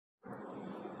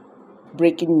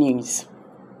Breaking news.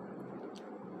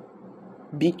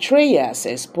 Betrayers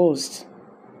exposed.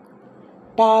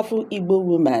 Powerful Igbo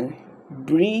woman,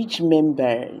 BRGIE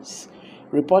members,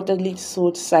 reportedly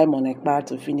sold Simon Ekpa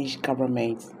to Finnish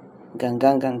government. Gang,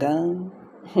 gang, gang, gang.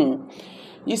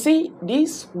 You see,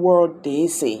 this word they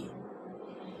say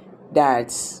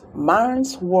that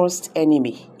man's worst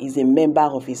enemy is a member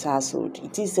of his household.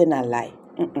 It isn't a lie.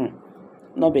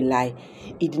 Not be lie.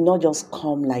 It did not just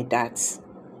come like that.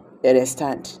 You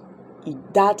understand?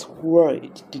 That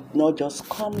word did not just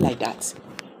come like that.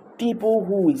 People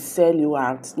who will sell you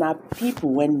out, now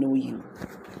people when know you.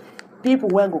 People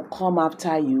when go come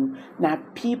after you, now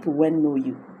people when know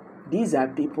you. These are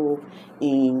people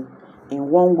in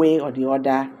one way or the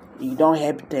other. You don't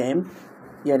help them,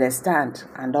 you understand,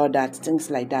 and all that, things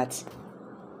like that.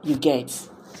 You get.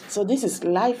 So this is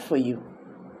life for you.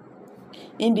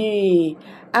 In the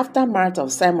aftermath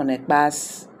of Simon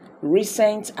Ekpa's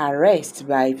recent arrest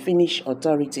by Finnish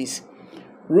authorities,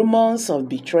 rumors of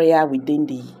betrayal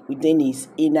within his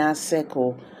inner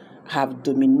circle have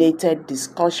dominated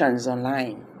discussions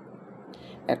online.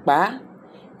 Ekpa,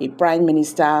 a prime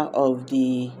minister of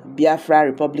the Biafra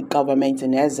Republic government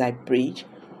in exile bridge,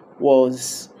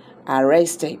 was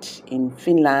arrested in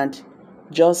Finland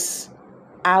just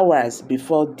hours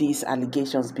before these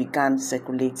allegations began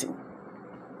circulating.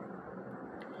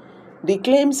 The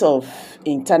claims of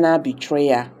internal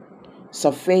betrayal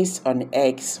surfaced on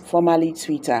X, formerly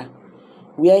Twitter,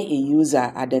 where a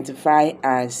user identified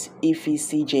as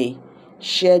EFCJ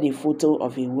shared a photo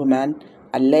of a woman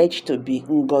alleged to be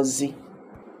Ngozi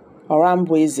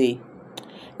Orambweze,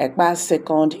 Ekpa's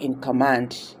second in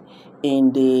command.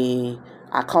 In the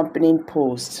accompanying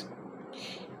post,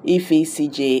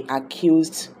 EFCJ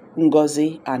accused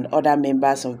Ngozi and other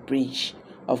members of BRGIE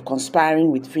of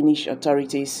conspiring with Finnish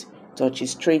authorities to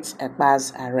orchestrate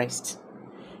Ekpa's arrest.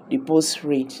 The post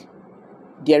read,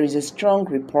 "There is a strong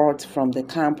report from the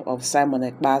camp of Simon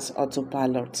Ekpa's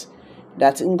autopilot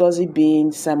that Ngozi,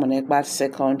 being Simon Ekpa's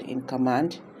second in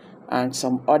command, and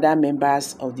some other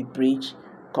members of the BRGIE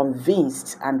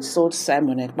convinced and sold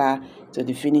Simon Ekpa to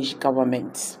the Finnish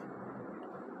government."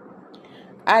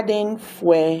 Adding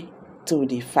fuel to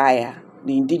the fire,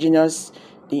 the indigenous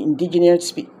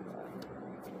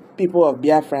people of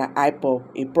Biafra, Ekpa,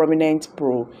 a prominent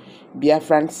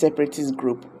pro-Biafran separatist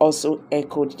group, also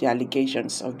echoed the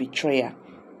allegations of betrayal.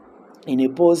 In a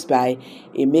post by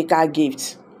a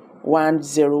Govt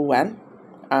 101,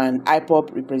 an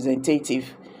IPOP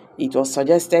representative, it was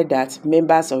suggested that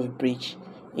members of BRGIE,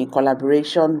 in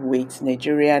collaboration with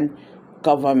Nigerian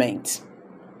government,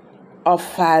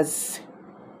 offers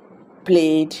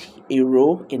played a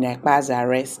role in Ekpa's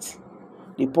arrest.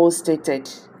 The post stated,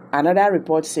 another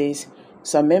report says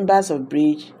some members of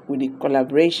BRGIE, with the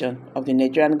collaboration of the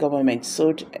Nigerian government,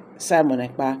 sold Simon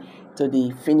Ekpa to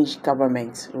the Finnish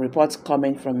government. Reports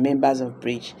coming from members of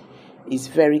BRGIE is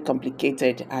very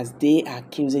complicated as they are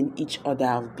accusing each other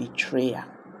of betrayal.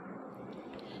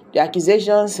 The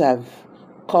accusations have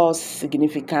caused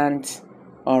significant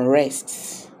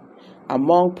unrest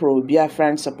among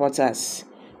pro-Biafran supporters,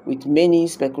 with many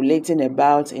speculating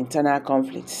about internal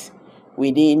conflicts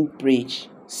within BRGIE.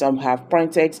 Some have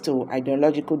pointed to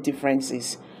ideological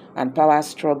differences and power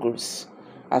struggles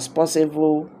as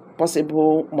possible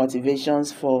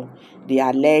motivations for the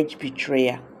alleged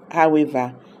betrayal.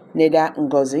 However, neither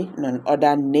Ngozi nor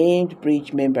other named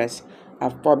BRGIE members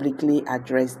have publicly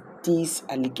addressed these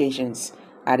allegations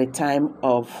at the time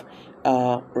of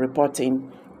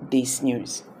reporting this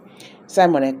news.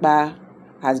 Simon Ekpa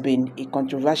has been a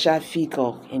controversial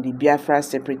figure in the Biafra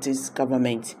separatist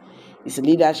government. His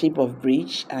leadership of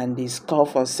BRGIE and his call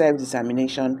for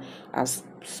self-determination has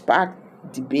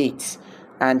sparked debate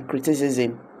and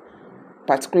criticism,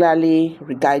 particularly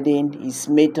regarding his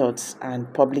methods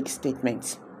and public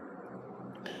statements.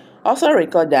 Also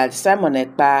record that Simon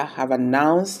Ekpa have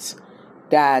announced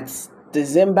that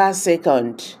December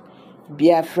 2nd,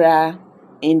 Biafra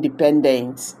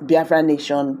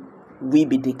nation will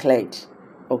be declared.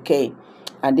 Okay,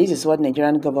 and this is what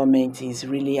Nigerian government is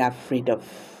really afraid of.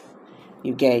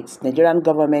 You get, Nigerian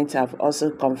government have also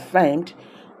confirmed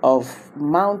of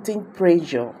mounting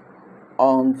pressure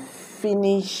on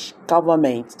Finnish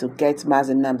government to get to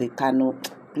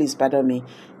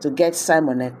get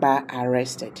Simon Ekpa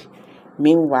arrested.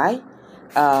 Meanwhile,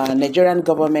 Nigerian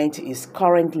government is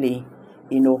currently,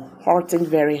 hurting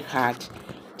very hard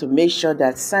to make sure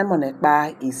that Simon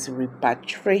Ekpa is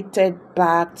repatriated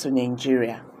back to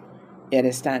Nigeria. You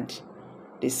understand?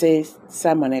 They say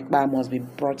Simon Ekpa must be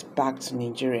brought back to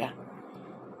Nigeria,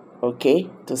 okay,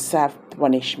 to serve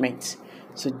punishment.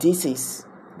 So this is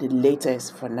the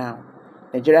latest for now.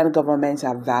 Nigerian governments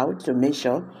have vowed to make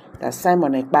sure that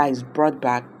Simon Ekpa is brought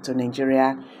back to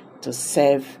Nigeria to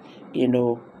serve,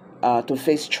 to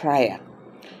face trial.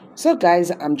 So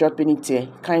guys, I'm dropping it here.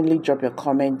 Kindly drop your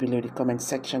comment below the comment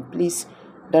section. Please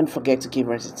don't forget to give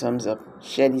us a thumbs up.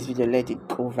 Share this video, let it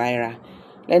go viral.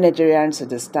 Let Nigerians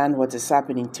understand what is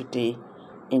happening today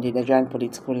in the Nigerian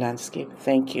political landscape.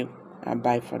 Thank you and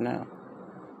bye for now.